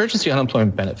the emergency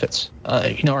unemployment benefits.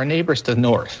 Our neighbors to the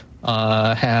north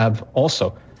have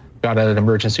also got an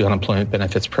emergency unemployment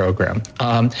benefits program.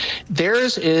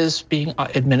 Theirs is being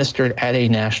administered at a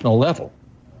national level.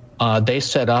 They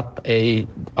set up a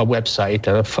website,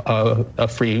 a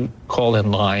free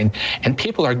call-in line, and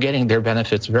people are getting their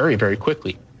benefits very, very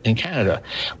quickly in Canada.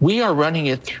 We are running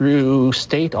it through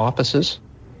state offices,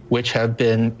 which have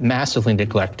been massively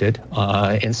neglected.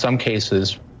 In some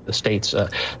cases, the states,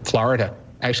 Florida,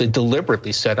 actually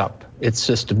deliberately set up its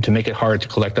system to make it hard to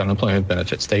collect unemployment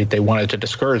benefits. They wanted to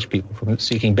discourage people from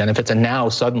seeking benefits, and now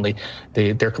suddenly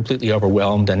they're completely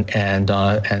overwhelmed and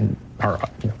are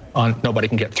nobody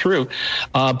can get through.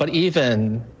 But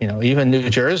even New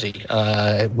Jersey,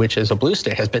 which is a blue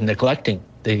state, has been neglecting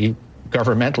the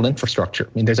governmental infrastructure. I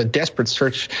mean, there's a desperate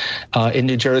search in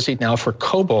New Jersey now for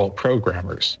COBOL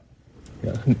programmers.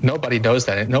 Nobody knows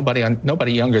that.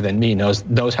 Nobody younger than me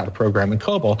knows how to program in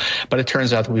COBOL. But it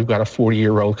turns out that we've got a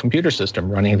 40-year-old computer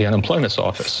system running the unemployment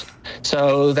office.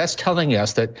 So that's telling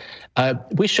us that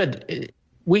we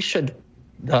should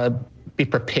be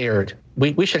prepared.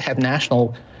 We should have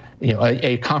national,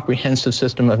 a comprehensive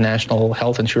system of national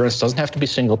health insurance. It doesn't have to be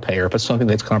single payer, but something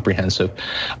that's comprehensive.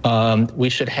 We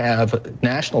should have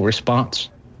national response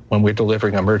when we're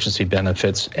delivering emergency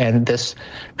benefits. And this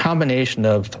combination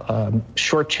of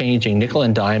shortchanging, nickel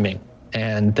and diming,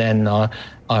 and then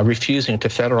refusing to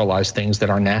federalize things that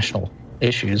are national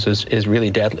issues is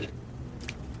really deadly.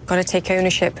 Got to take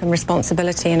ownership and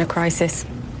responsibility in a crisis.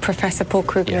 Professor Paul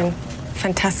Krugman,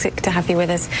 fantastic to have you with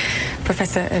us.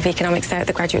 Professor of Economics there at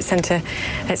the Graduate Center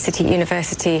at City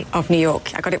University of New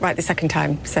York. I got it right the second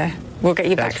time, so we'll get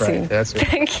you back soon. That's right.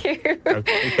 Thank you.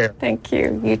 Okay, take care. Thank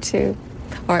you. You too.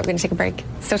 All right, we're going to take a break.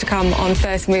 Still to come on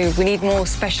First Move. We need more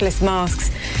specialist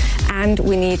masks, and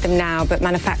we need them now. But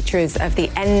manufacturers of the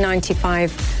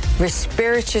N95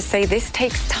 respirators say this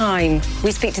takes time.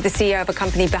 We speak to the CEO of a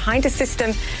company behind a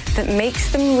system that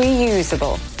makes them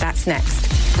reusable. That's next.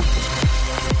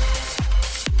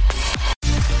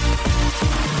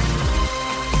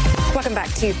 Welcome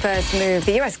back to First Move.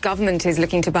 The US government is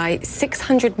looking to buy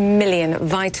 600 million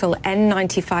vital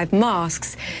N95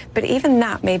 masks, but even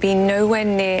that may be nowhere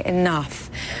near enough.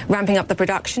 Ramping up the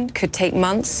production could take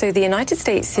months, so the United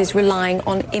States is relying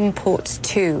on imports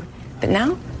too. But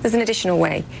now there's an additional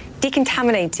way: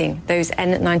 decontaminating those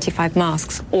N95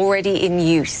 masks already in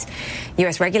use.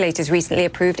 US regulators recently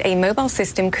approved a mobile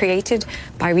system created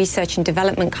by research and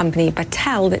development company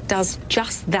Battelle that does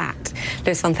just that.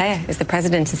 Luis Fonthea is the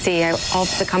president and CEO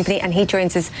of the company, and he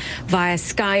joins us via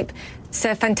Skype.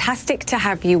 Sir, fantastic to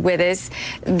have you with us.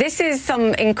 This is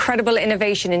some incredible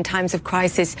innovation in times of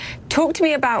crisis. Talk to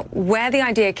me about where the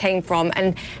idea came from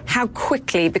and how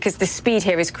quickly, because the speed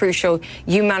here is crucial,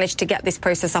 you managed to get this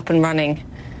process up and running.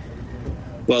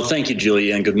 Well, thank you,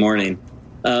 Julia, and good morning.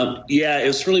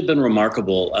 It's really been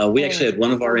remarkable. We actually had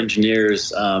one of our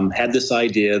engineers had this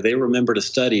idea. They remembered a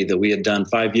study that we had done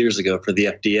 5 years ago for the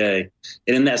FDA.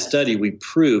 And in that study, we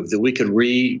proved that we could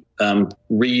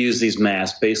reuse these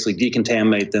masks, basically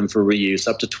decontaminate them for reuse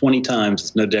up to 20 times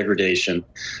with no degradation.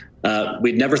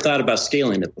 We'd never thought about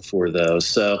scaling it before, though.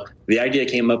 So the idea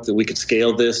came up that we could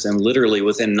scale this, and literally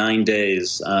within 9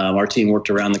 days, our team worked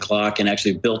around the clock and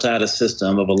actually built out a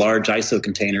system of a large ISO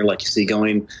container, like you see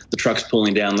the trucks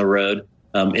pulling down the road,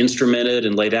 instrumented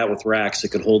and laid out with racks that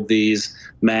could hold these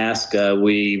masks.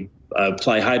 We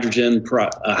apply hydrogen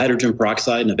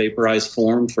peroxide in a vaporized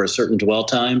form for a certain dwell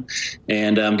time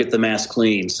and get the mask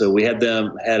clean. So we had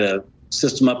a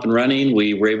system up and running.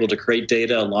 We were able to create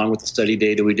data along with the study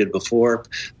data we did before,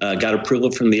 got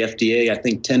approval from the FDA, I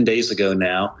think 10 days ago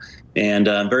now. And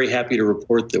I'm very happy to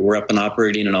report that we're up and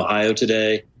operating in Ohio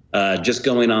today, just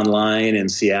going online in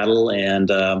Seattle and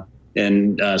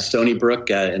in Stony Brook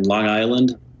in Long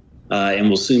Island, and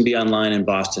we'll soon be online in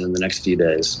Boston in the next few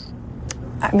days.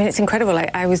 I mean, it's incredible.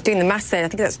 I was doing the maths there. I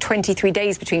think that's 23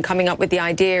 days between coming up with the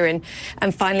idea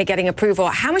and finally getting approval.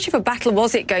 How much of a battle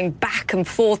was it going back and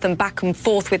forth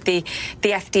with the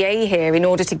FDA here in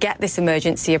order to get this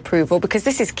emergency approval? Because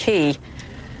this is key.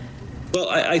 Well,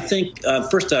 I think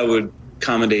first I would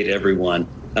commendate everyone.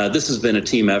 This has been a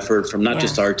team effort from not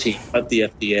just our team, but the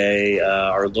FDA,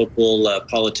 our local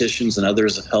politicians and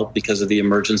others have helped because of the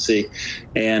emergency.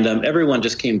 And everyone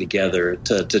just came together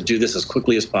to do this as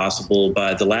quickly as possible.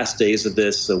 By the last days of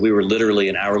this, we were literally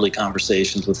in hourly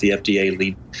conversations with the FDA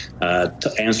lead,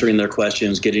 answering their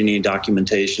questions, getting any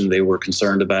documentation they were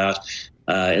concerned about.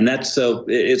 And that's so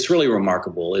it's really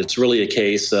remarkable. It's really a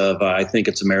case of I think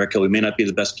it's America. We may not be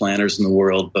the best planners in the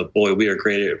world, but boy, we are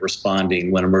great at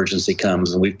responding when emergency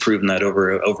comes. And we've proven that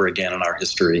over again in our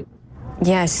history.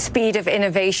 Yes, speed of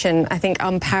innovation, I think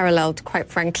unparalleled, quite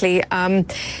frankly.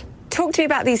 Talk to me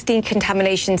about these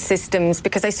decontamination systems,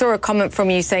 because I saw a comment from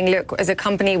you saying, look, as a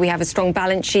company, we have a strong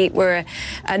balance sheet. We're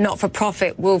a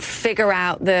not-for-profit. We'll figure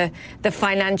out the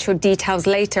financial details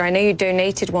later. I know you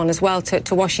donated one as well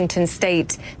to Washington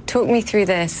State. Talk me through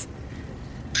this.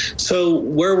 So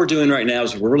where we're doing right now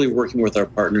is we're really working with our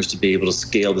partners to be able to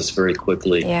scale this very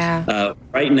quickly.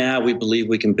 Right now, we believe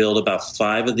we can build about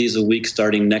 5 of these a week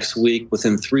starting next week.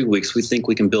 Within 3 weeks, we think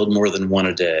we can build more than 1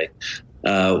 a day.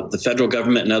 The federal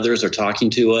government and others are talking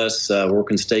to us,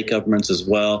 working state governments as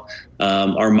well.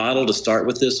 Our model to start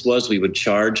with this was we would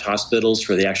charge hospitals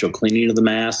for the actual cleaning of the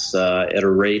masks at a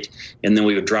rate, and then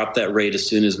we would drop that rate as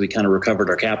soon as we kind of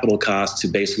recovered our capital costs to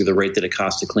basically the rate that it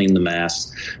costs to clean the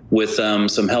masks. With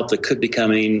some help that could be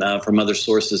coming from other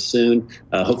sources soon,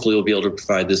 hopefully we'll be able to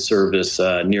provide this service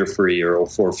near free or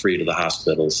for free to the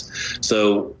hospitals.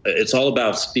 So it's all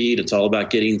about speed. It's all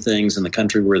about getting things in the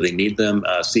country where they need them,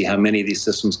 see how many of these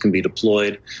systems can be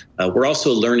deployed. We're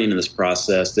also learning in this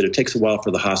process that it takes a while for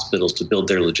the hospitals to build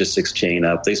their logistics chain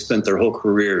up. They spent their whole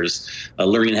careers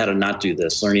learning how to not do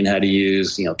this, learning how to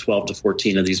use 12 to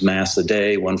 14 of these masks a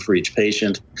day, 1 for each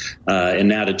patient. And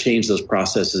now to change those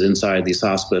processes inside these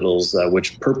hospitals,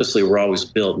 which purposely were always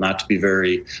built not to be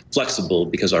very flexible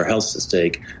because our health's at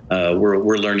stake,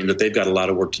 we're learning that they've got a lot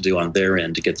of work to do on their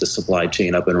end to get the supply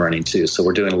chain up and running too. So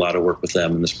we're doing a lot of work with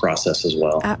them in this process as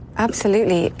well.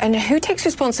 Absolutely. And who takes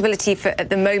responsibility for,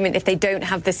 at the moment, if they don't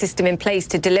have the system in place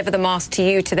to deliver the mask to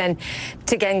you, to then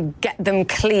get them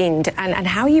cleaned? And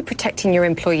how are you protecting your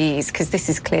employees? Because this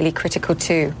is clearly critical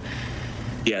too.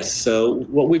 Yes. So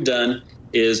what we've done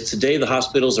is today the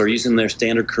hospitals are using their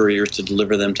standard couriers to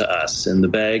deliver them to us. And the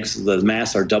bags, the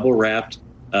masks are double wrapped.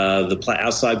 The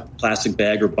outside plastic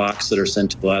bag or box that are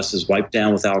sent to us is wiped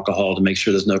down with alcohol to make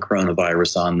sure there's no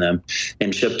coronavirus on them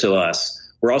and shipped to us.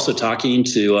 We're also talking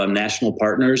to national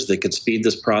partners that could speed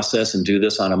this process and do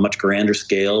this on a much grander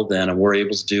scale than we're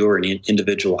able to do or an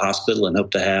individual hospital, and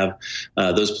hope to have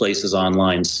those places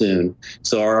online soon.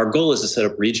 So our goal is to set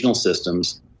up regional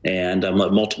systems and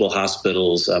let multiple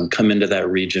hospitals come into that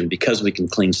region because we can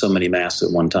clean so many masks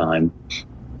at one time.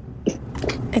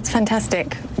 It's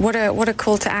fantastic. What a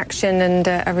call to action and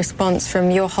a response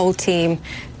from your whole team.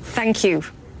 Thank you.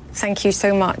 Thank you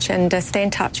so much, and stay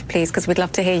in touch, please, because we'd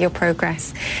love to hear your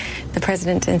progress. The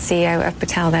President and CEO of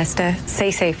Battelle there. Stay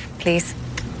safe, please.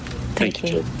 Thank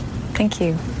you. Thank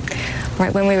you.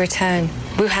 Right, when we return,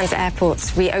 Wuhan's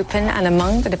airports reopen, and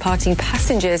among the departing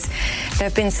passengers, there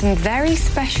have been some very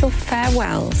special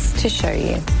farewells to show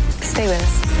you. Stay with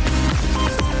us.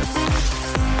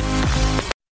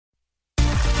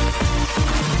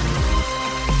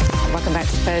 Welcome back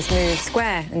to First Move.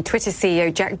 Square and Twitter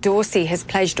CEO Jack Dorsey has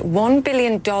pledged $1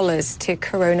 billion to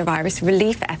coronavirus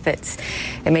relief efforts.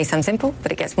 It may sound simple,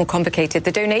 but it gets more complicated.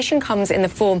 The donation comes in the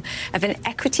form of an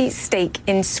equity stake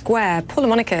in Square. Paul and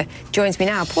Monica joins me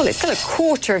now. Paul, it's still a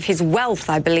quarter of his wealth,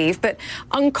 I believe, but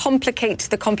uncomplicate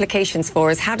the complications for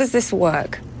us. How does this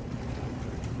work?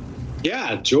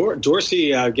 Yeah, Dorsey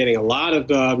getting a lot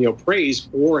of praise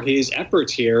for his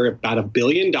efforts here. About $1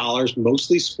 billion,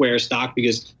 mostly Square stock,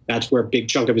 because that's where a big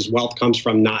chunk of his wealth comes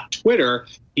from, not Twitter.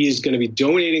 He's going to be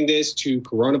donating this to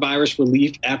coronavirus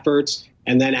relief efforts.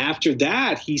 And then after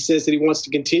that, he says that he wants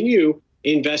to continue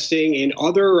investing in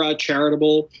other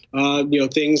charitable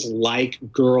things like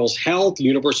girls' health,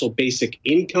 universal basic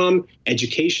income,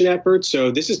 education efforts. So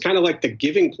this is kind of like the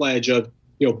giving pledge of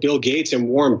Bill Gates and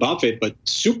Warren Buffett, but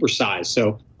supersized.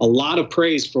 So a lot of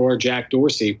praise for Jack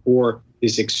Dorsey for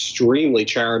this extremely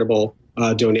charitable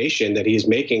donation that he is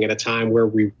making at a time where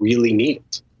we really need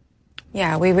it.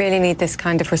 Yeah, we really need this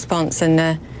kind of response.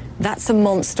 And that's a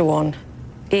monster one,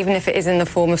 even if it is in the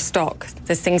form of stock.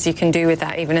 There's things you can do with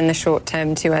that, even in the short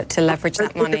term, to leverage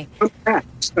that money.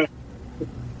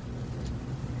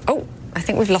 Oh, I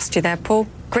think we've lost you there, Paul.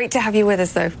 Great to have you with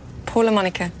us, though. Paul and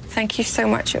Monica, thank you so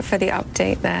much for the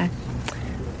update there.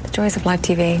 The joys of live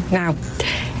TV. Now,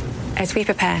 as we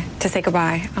prepare to say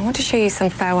goodbye, I want to show you some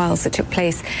farewells that took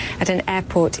place at an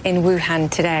airport in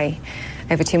Wuhan today.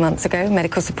 Over 2 months ago,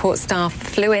 medical support staff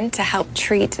flew in to help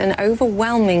treat an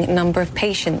overwhelming number of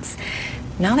patients.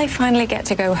 Now they finally get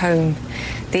to go home.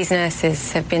 These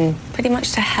nurses have been pretty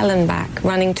much to hell and back,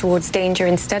 running towards danger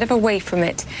instead of away from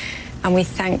it, and we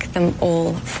thank them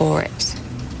all for it.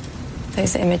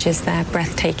 Those images there,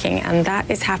 breathtaking, and that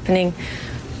is happening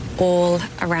all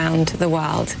around the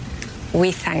world.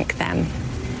 We thank them.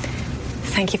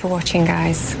 Thank you for watching,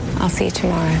 guys. I'll see you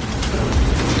tomorrow.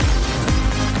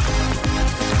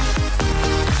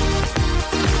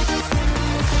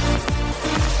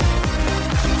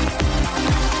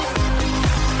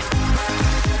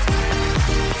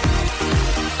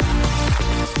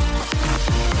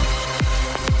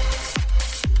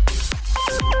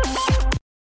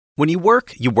 When you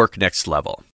work next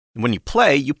level. When you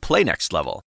play next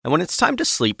level. And when it's time to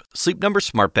sleep, Sleep Number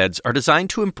smart beds are designed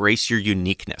to embrace your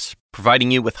uniqueness, providing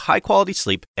you with high-quality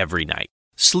sleep every night.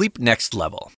 Sleep next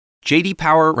level. J.D.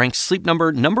 Power ranks Sleep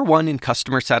Number #1 in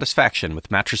customer satisfaction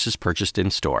with mattresses purchased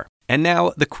in-store. And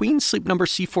now, the Queen Sleep Number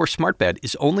C4 smart bed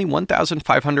is only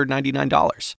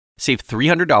 $1,599. Save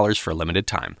 $300 for a limited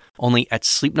time, only at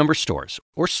Sleep Number stores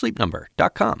or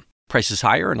sleepnumber.com. Prices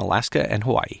higher in Alaska and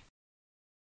Hawaii.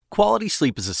 Quality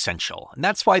sleep is essential, and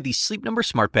that's why the Sleep Number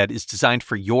smart bed is designed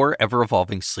for your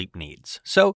ever-evolving sleep needs.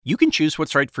 So you can choose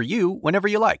what's right for you whenever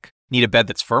you like. Need a bed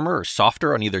that's firmer or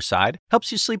softer on either side? Helps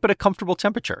you sleep at a comfortable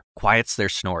temperature. Quiets their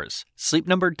snores. Sleep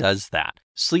Number does that.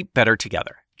 Sleep better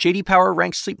together. J.D. Power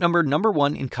ranks Sleep Number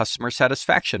 #1 in customer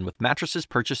satisfaction with mattresses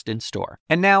purchased in-store.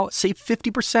 And now, save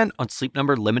 50% on Sleep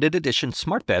Number limited edition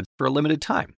smart beds for a limited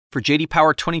time. For J.D.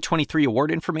 Power 2023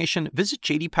 award information, visit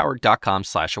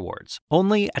jdpower.com/awards.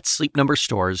 Only at Sleep Number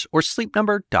stores or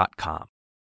sleepnumber.com.